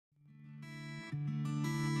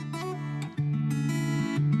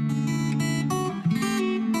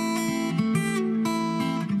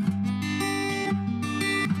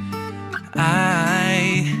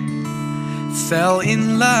fell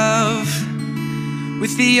in love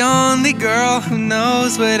with the only girl who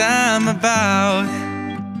knows what I'm about.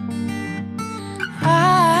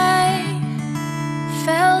 I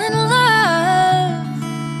fell in love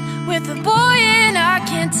with a boy and I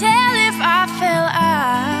can't tell if I fell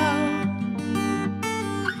out.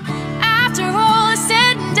 After all is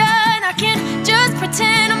said and done, I can't just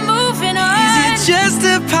pretend I'm moving on. Is it just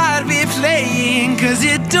a part we're playing? Cause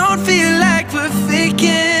it don't feel like we're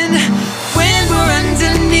faking. When we're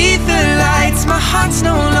underneath the lights, my heart's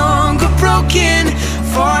no longer broken.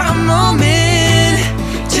 For a moment,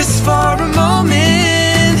 just for a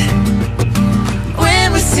moment.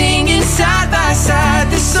 When we're singing side by side,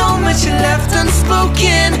 there's so much left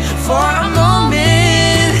unspoken. For a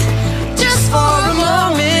moment, just for a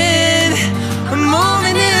moment. A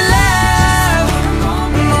moment in love,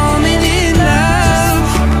 a moment in love.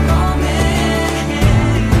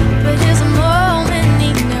 But is a moment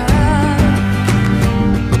enough?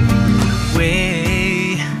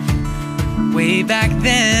 Way back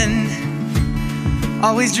then,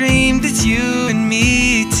 always dreamed it's you and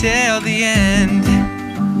me till the end.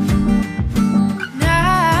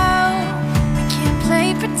 Now I can't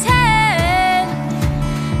play pretend,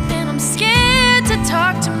 and I'm scared to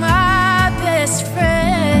talk to my best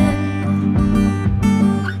friend.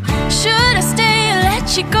 Should I stay or let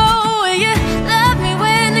you go? Will you love me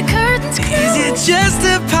when the curtains close? Is it just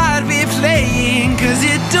a part we're playing? Cause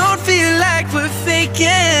it don't feel like we're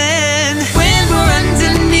faking. When we're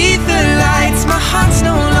underneath the lights, my heart's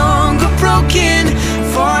no longer broken.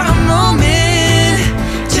 For a moment,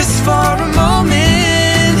 just for a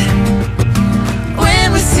moment.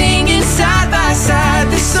 When we're singing side by side,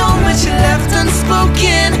 there's so much left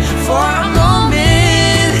unspoken. For a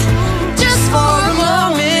moment, just for a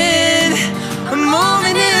moment. A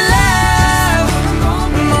moment in love,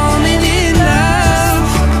 a moment in love.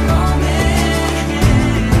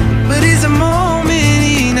 But is a moment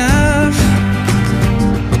enough?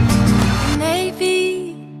 Maybe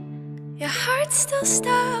your heart still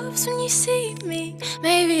stops when you see me.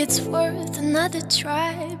 Maybe it's worth another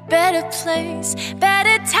try. Better place,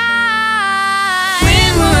 better time.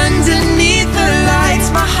 When we're underneath the lights,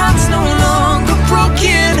 my heart's no longer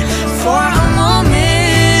broken. For a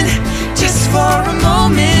moment, just for a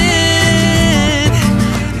moment.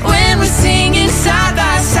 When we're singing side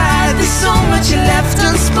by side, there's so much left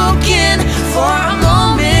unspoken. For a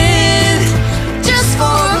moment, just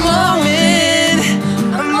for a moment.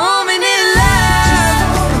 A moment in love,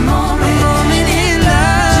 a moment in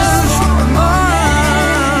love.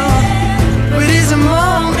 But is a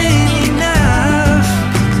moment enough?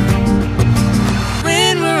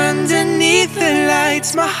 When we're underneath the lights,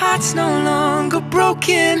 my heart's no longer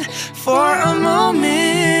broken. For a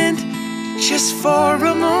moment, just for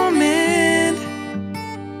a moment.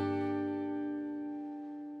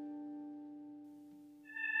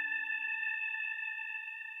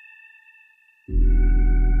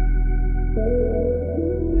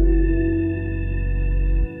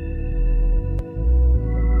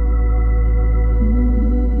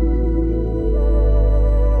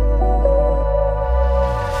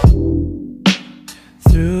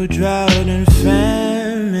 Through drought and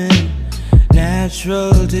famine,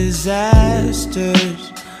 natural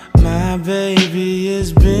disasters, my baby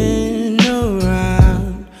has been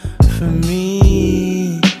around for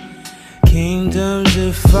me. Kingdoms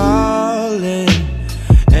are falling,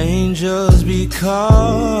 angels be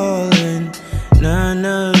calling. None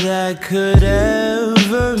of that could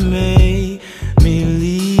ever make me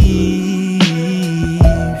leave,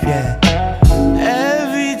 yeah.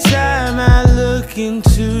 Every time I look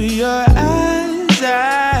into your eyes,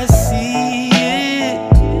 I see it.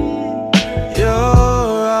 You're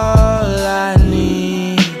all I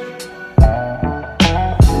need.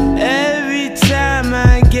 Every time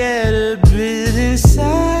I get a bit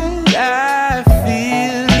inside, I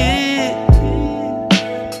feel it.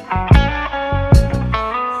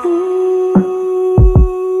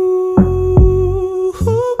 Ooh,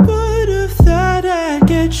 who would have thought I'd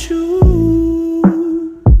get you?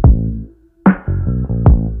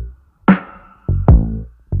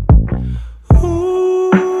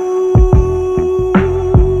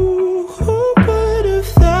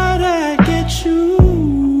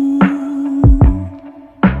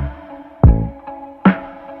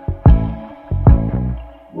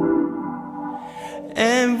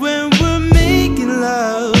 And when we're making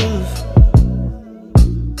love,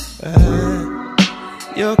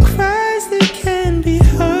 your cries, they can be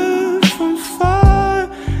heard.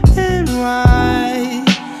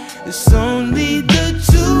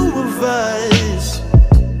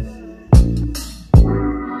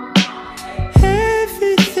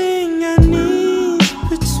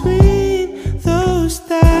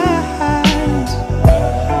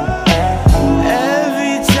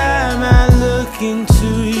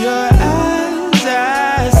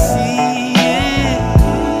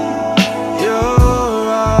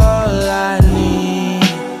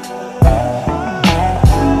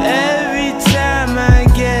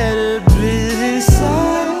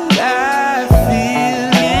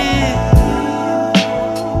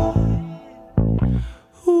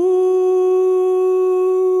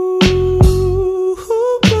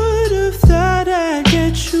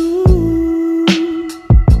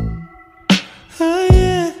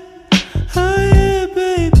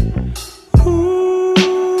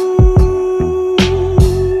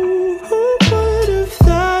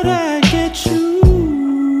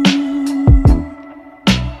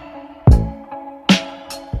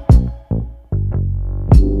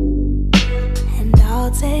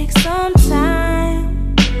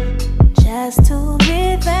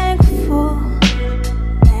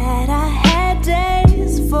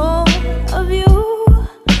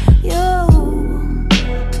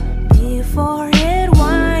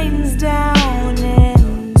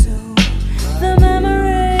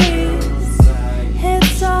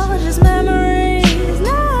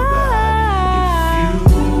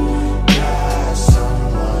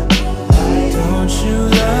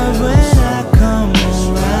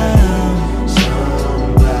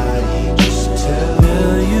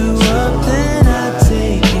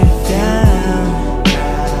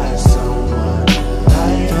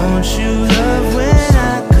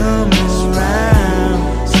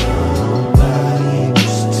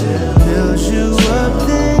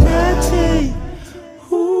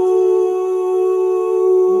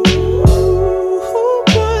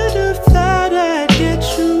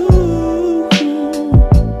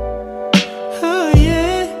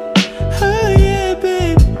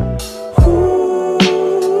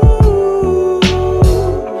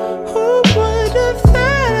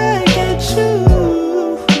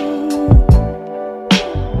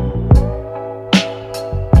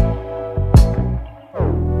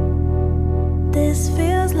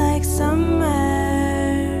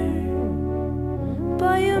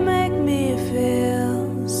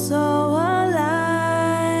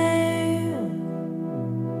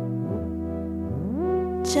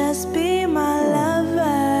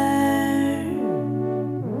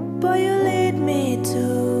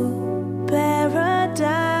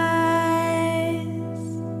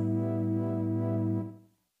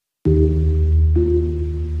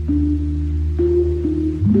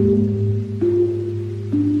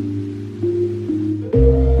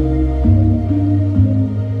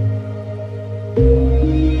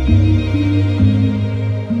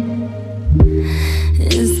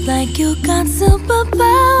 up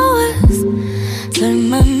hours, turn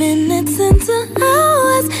my minutes into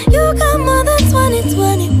hours. You got more than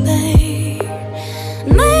 20/20, babe.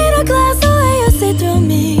 Made a glass the way you see through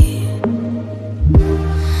me.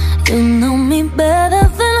 You know me better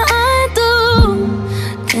than I do.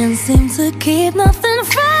 Can't seem to keep nothing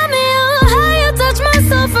from you. How you touch my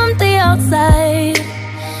soul from the outside.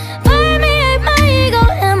 Permeate my ego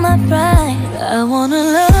and my pride. I wanna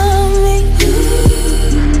love me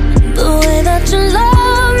the way that you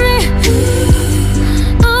love me.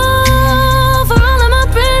 Oh, for all of my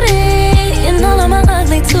pretty and all of my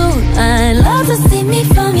ugly too. I love to see me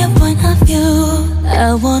from your point of view.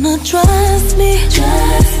 I wanna trust me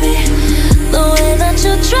the way that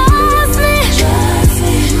you trust me.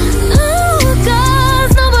 Ooh,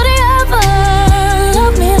 'cause nobody ever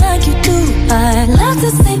loved me like you do. I love to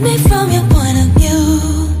see me from your point of view.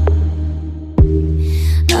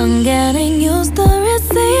 I'm getting used to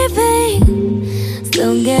receiving,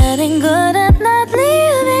 still getting good at not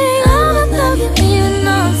leaving. I'm in love with you even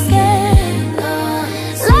though I'm scared.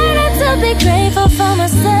 Learning to be grateful for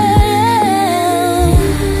myself.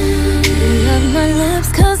 You love my lips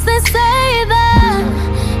 'cause they say that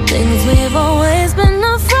things we've always been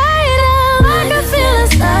afraid of. I can feel it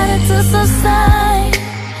starting to subside.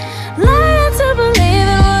 Learning to believe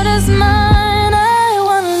in what is mine. I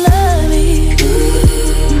wanna love you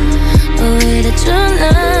the way that you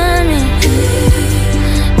love me.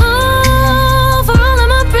 Oh, for all of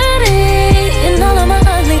my pretty and all of my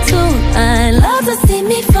ugly too. I love to see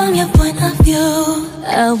me from your point of view.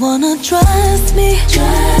 I wanna trust me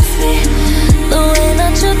the way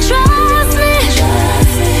that you trust me.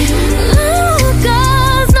 Ooh,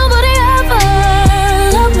 'cause nobody ever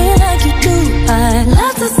loved me like you do. I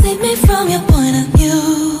love to see me from your point of view.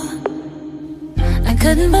 I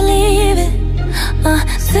couldn't believe it,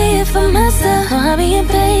 see it for myself. Oh, I'll be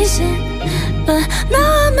impatient, but now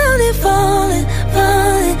I'm really falling,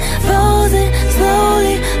 frozen,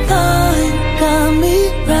 slowly falling. Got me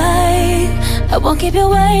right, I won't keep you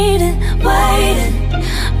waiting.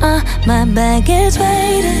 My baggage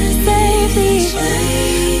waiting, safety.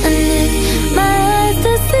 And if my eyes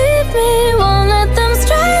deceive me, won't let them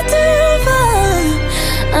stray too far.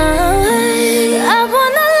 I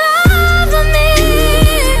wanna love me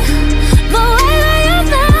the way that you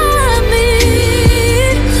love me.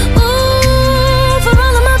 Ooh, for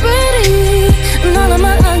all of my pretty and all of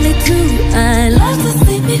my ugly too. I love to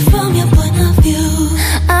see me from your point of view.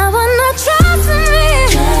 I wanna trust me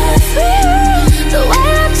the way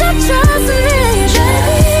that you trust me,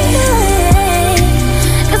 baby.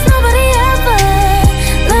 'Cause nobody ever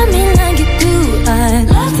loved me like you do. I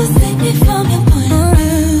love to see me from your point of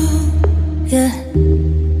view. Yeah.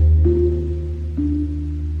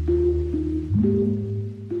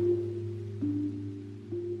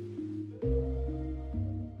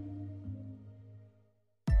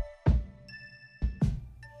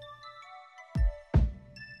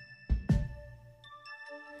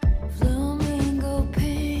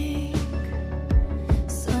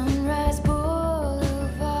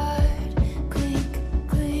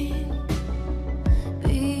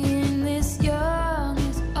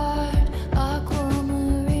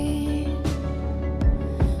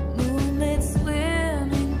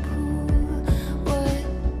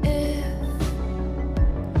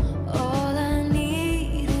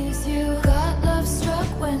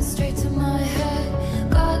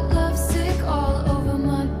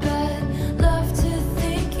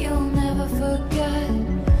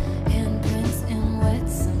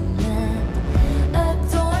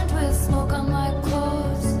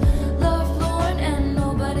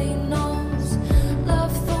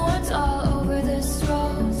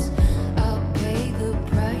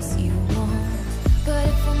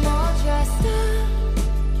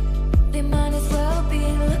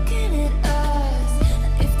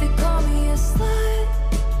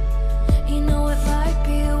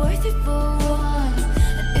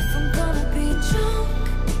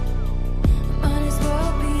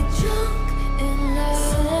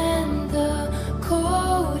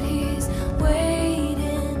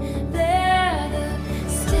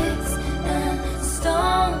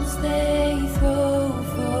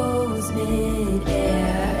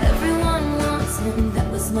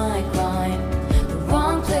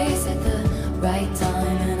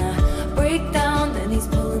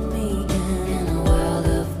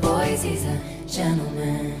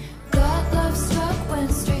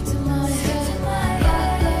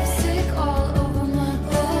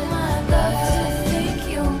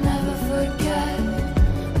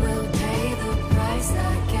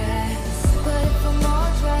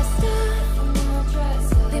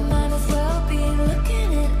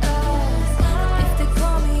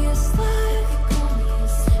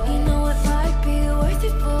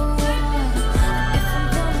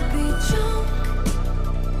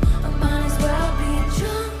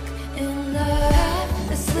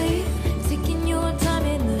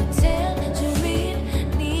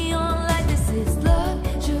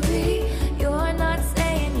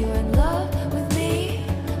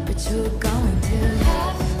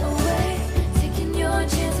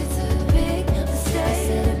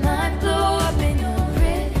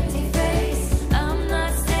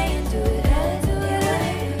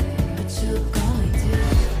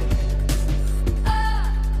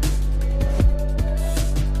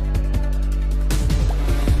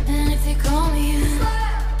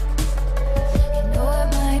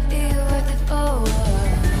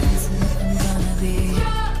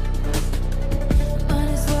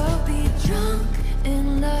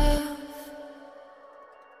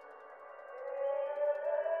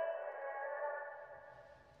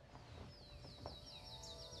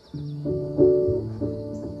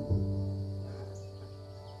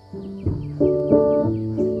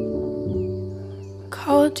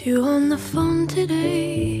 called you on the phone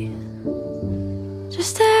today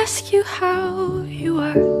just to ask you how you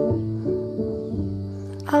were.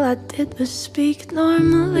 All I did was speak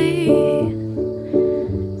normally.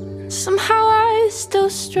 Somehow I still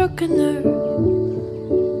struck a nerve.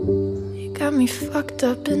 You got me fucked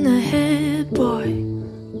up in the head, boy.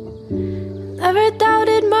 Never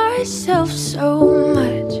doubted myself so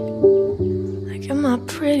much. Like, am I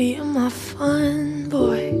pretty, am I fun,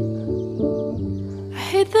 boy? I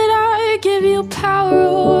hate that I give you power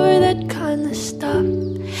over that kind of stuff,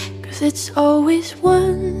 'cause it's always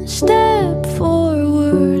one step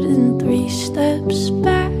forward and 3 steps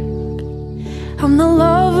back. I'm the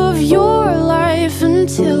love of your life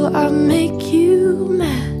until I make you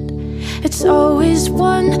mad. It's always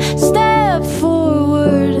one step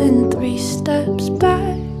forward and 3 steps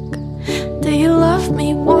back. Do you love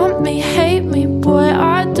me, want me, hate me? Boy,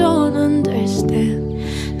 I don't understand.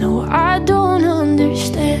 No, I don't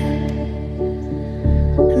understand.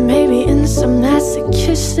 And maybe in some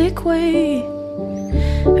masochistic way,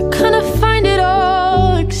 I kinda find it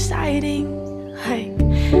all exciting. Like,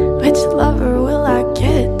 which lover will I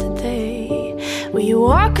get today? Will you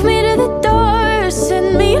walk me to the door, send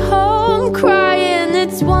me home crying?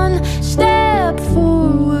 It's one step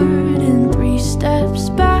forward and 3 steps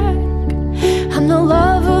back. I'm the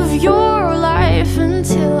love of your life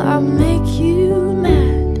until I make you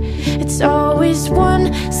mad. It's always one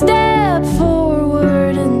step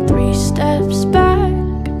forward and 3 steps back.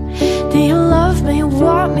 Do you love me,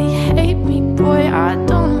 want me, hate me? Boy, I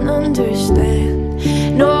don't understand.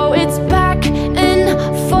 No, it's back and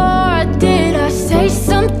forth. Did I say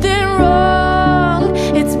something wrong?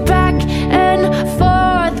 It's back and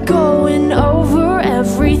forth, going over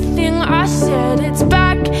everything I said. It's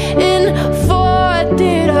back and forth.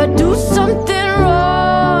 Did I do something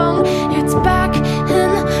wrong? It's back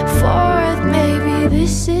and forth. Maybe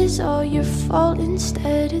this is all your fault.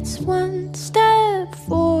 Instead, it's one step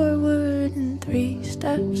forward and 3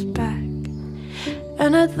 steps back.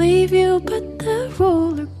 And I'd leave you, but the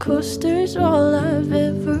roller coaster's all I've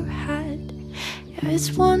ever had. Yeah, it's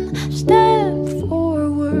one step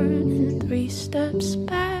forward and 3 steps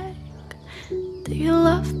back. Do you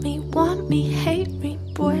love me, want me, hate me?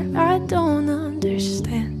 Boy, I don't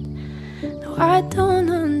understand. No, I don't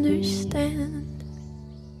understand.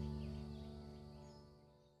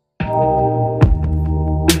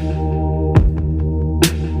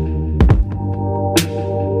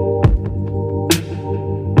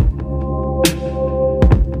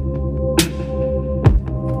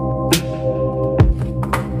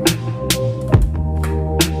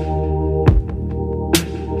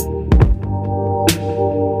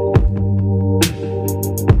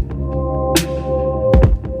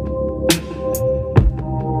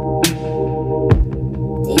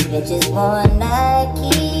 Bitches want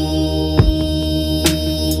Nike.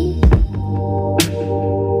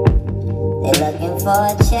 They looking for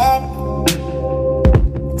a check.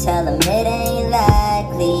 Tell them it ain't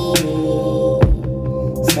likely.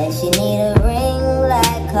 Said she need a ring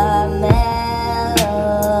like Carmelo.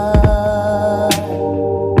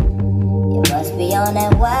 You must be on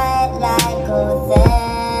that white like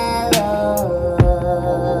Othello.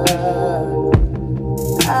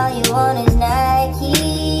 All you want is Nike,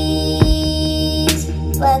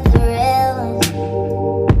 but the real ones,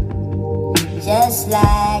 just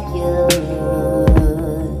like you,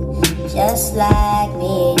 just like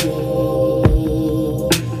me.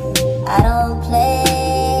 I don't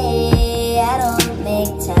play, I don't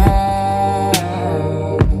make time,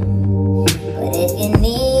 but if you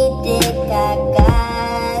need dick, I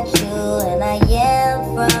got you, and I am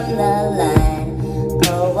from the line.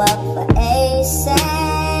 Go up for ASAP,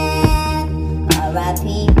 R.I.P.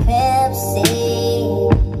 Pimp C,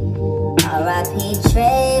 R.I.P.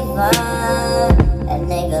 Trayvon. That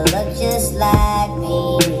nigga look just like me.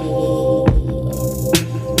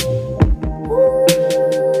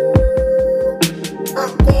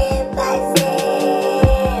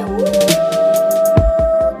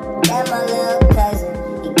 That my little cousin,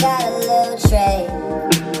 he got a little tray.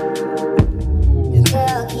 This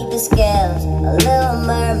girl keep the scales, a little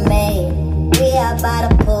mermaid. We out by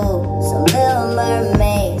the pool, some little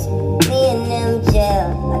mermaids. Me and them gel,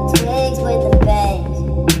 like twigs with the bangs.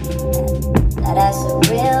 Now that's a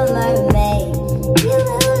real mermaid. You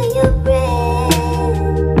know your brain,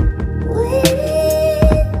 with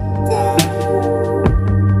it down.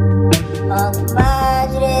 Uncle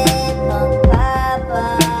Madre, Uncle Papa.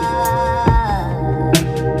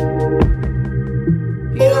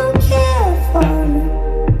 You don't care for me,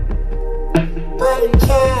 but you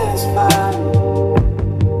cares for me.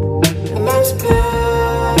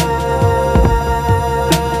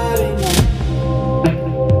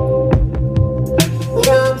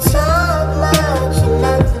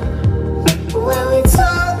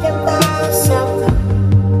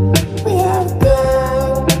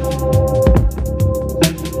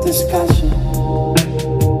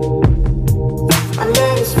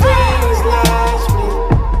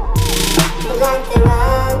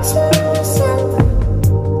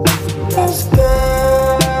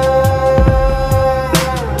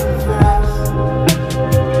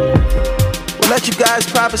 let you guys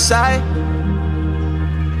prophesy.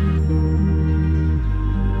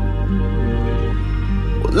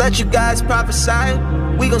 We'll let you guys prophesy.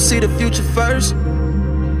 We gon' see the future first.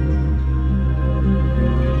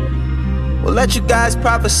 We'll let you guys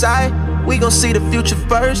prophesy. We gon' see the future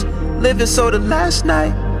first. Living so the last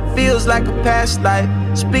night feels like a past life.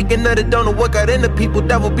 Speaking of it, don't know what got into people.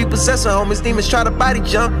 Devil be possessing homies, demons try to body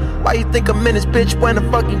jump. Why you think I'm in this bitch wearing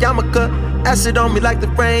a fucking yarmulke? Acid on me like the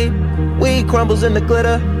rain. Weed crumbles in the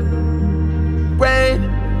glitter. Rain,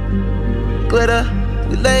 glitter.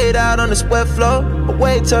 We laid out on the sweat floor.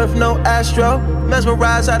 Away turf, no astro.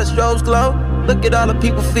 Mesmerized how the strobes glow. Look at all the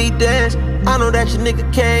people feet dance. I know that your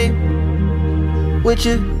nigga came with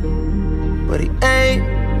you, but he ain't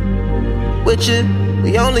with you.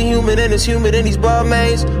 We only human and it's humid in these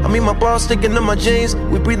Balmains. I mean my balls sticking to my jeans.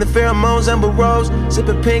 We breathing pheromones, amber rose,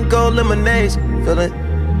 sipping pink gold lemonades. Feel it?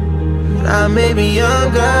 And I may be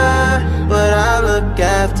younger, but I look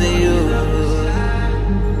after you.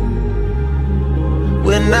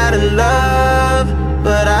 We're not in love,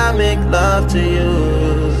 but I make love to you.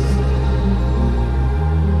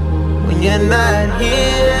 When you're not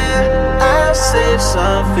here, I'll save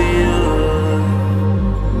some for you.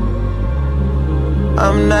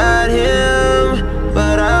 I'm not him,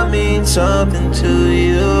 but I mean something to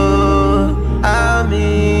you. I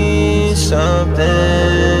mean something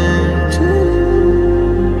to you.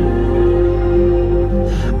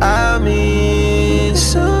 I mean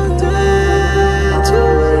something to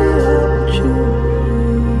you.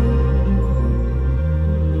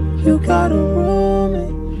 You got a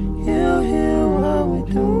roommate, he'll hear what we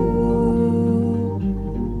do.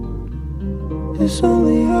 It's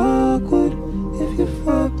only awkward if you're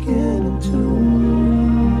fucking him too.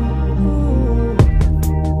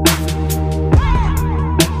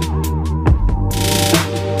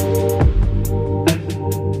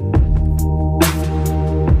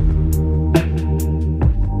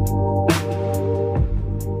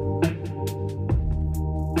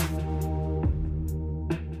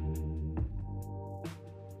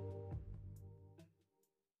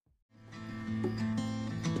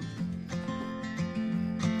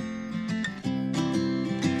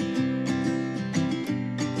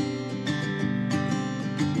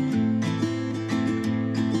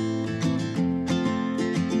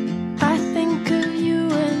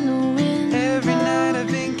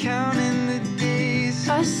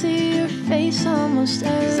 Almost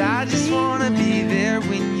every 'cause I just wanna be there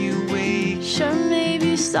when you wake. Sure,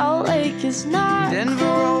 maybe Salt Lake is not Denver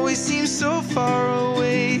cold, always seems so far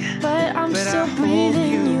away, but I'm still I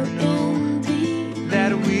breathing hope you know in deep.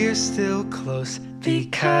 that we're still close.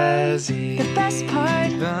 Because the best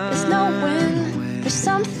part is knowing there's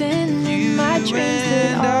something in my dreams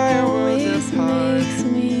that always makes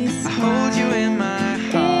me smile. I hold you in my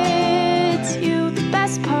heart. It's you. The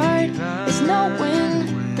best part is knowing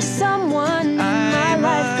there's someone in my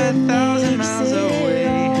life that makes it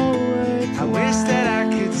all worthwhile. I wish that I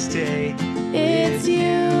could stay. It's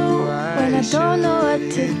you when I don't know what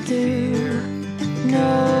to do.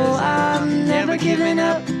 No, I'm never giving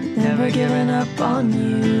up, never giving up on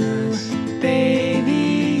you,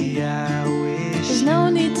 baby. I wish there's no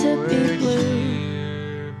need to be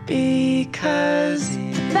blue, because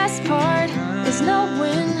the best part is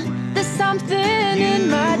knowing there's something in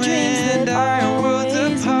my dreams that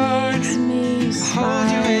always makes me smile.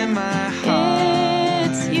 hold you in my heart.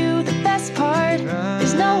 It's you. The best part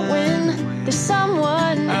is knowing there's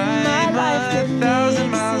someone in my life that makes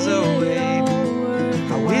it all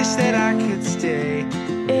worthwhile. I wish that I could stay.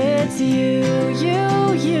 It's you, you,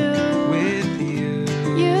 you, with you,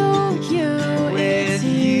 it's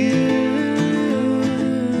you.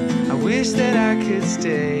 I wish that I could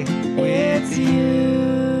stay. It's you.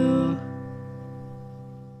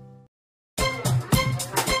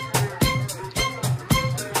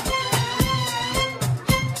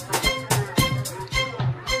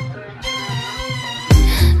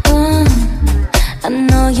 I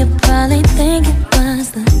know you probably think it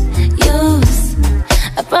was the use.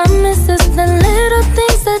 I promise it's the little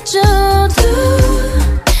things that you do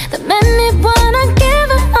that made me wanna give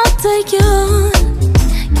it all to you.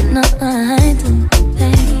 You know I do,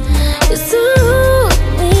 babe. You soothe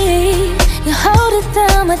me, you hold it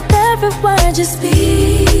down with every word you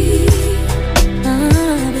speak.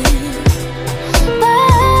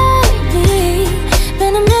 Baby,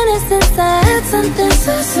 been a minute since I had something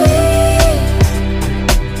so sweet.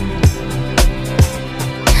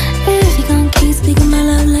 If you gon' keep speaking my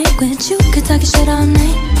love language, you could talk your shit all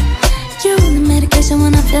night. You the medication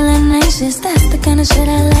when I'm feeling anxious, that's the kind of shit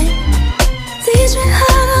I like. Teach me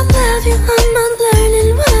how to love you, I'm not learning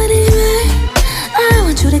what it means. I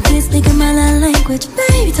want you to keep speaking my love language. language,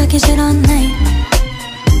 baby, talking shit all night.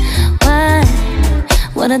 Why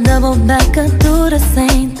would a double backer do the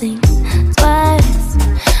same thing twice?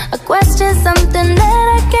 I question something that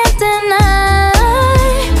I can't deny.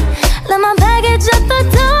 Let my baggage at the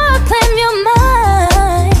door, claim your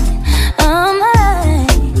mind. Oh my,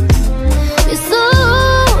 you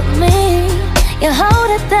soothe me, you hold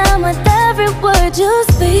it down with every word you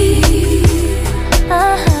speak.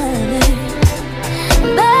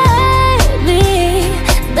 Baby,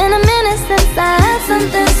 it's been a minute since I had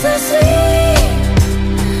something so sweet.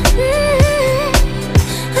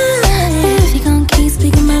 If you gon' keep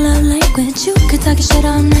speaking my love language, you could talk your shit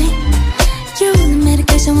all night. You the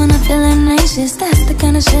medication when I'm feeling anxious, that's the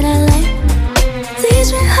kind of shit I like.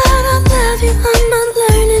 Teach me how to love you, I'm not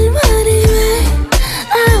learning what it means.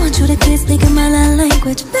 I want you to keep speaking my love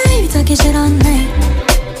language, baby, talk your shit all night.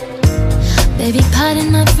 Baby,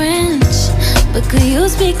 pardon my French, but could you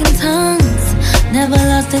speak in tongues? Never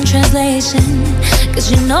lost in translation,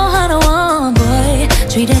 cause you know how to want, boy.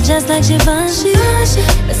 Treat her just like Givenchy.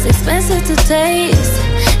 It's expensive to taste,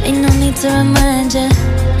 ain't no need to remind ya.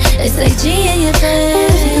 They say G in your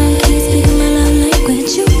face. If you gon' keep speaking my love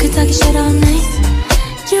language, you could talk your shit all night.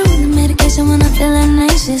 You the medication when I'm feeling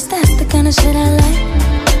anxious, that's the kind of shit I like.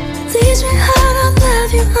 Teach me how to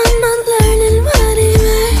love you, I'm not learning what it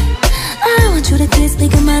means. I want you to keep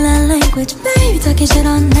speaking my love language, baby, talking shit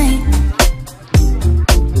all night.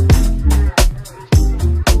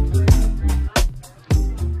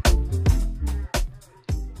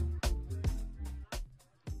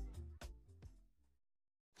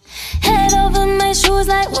 Head over my shoes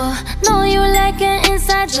like, whoa, know you like an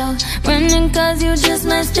inside joke. Running cause you just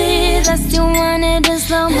must be, that's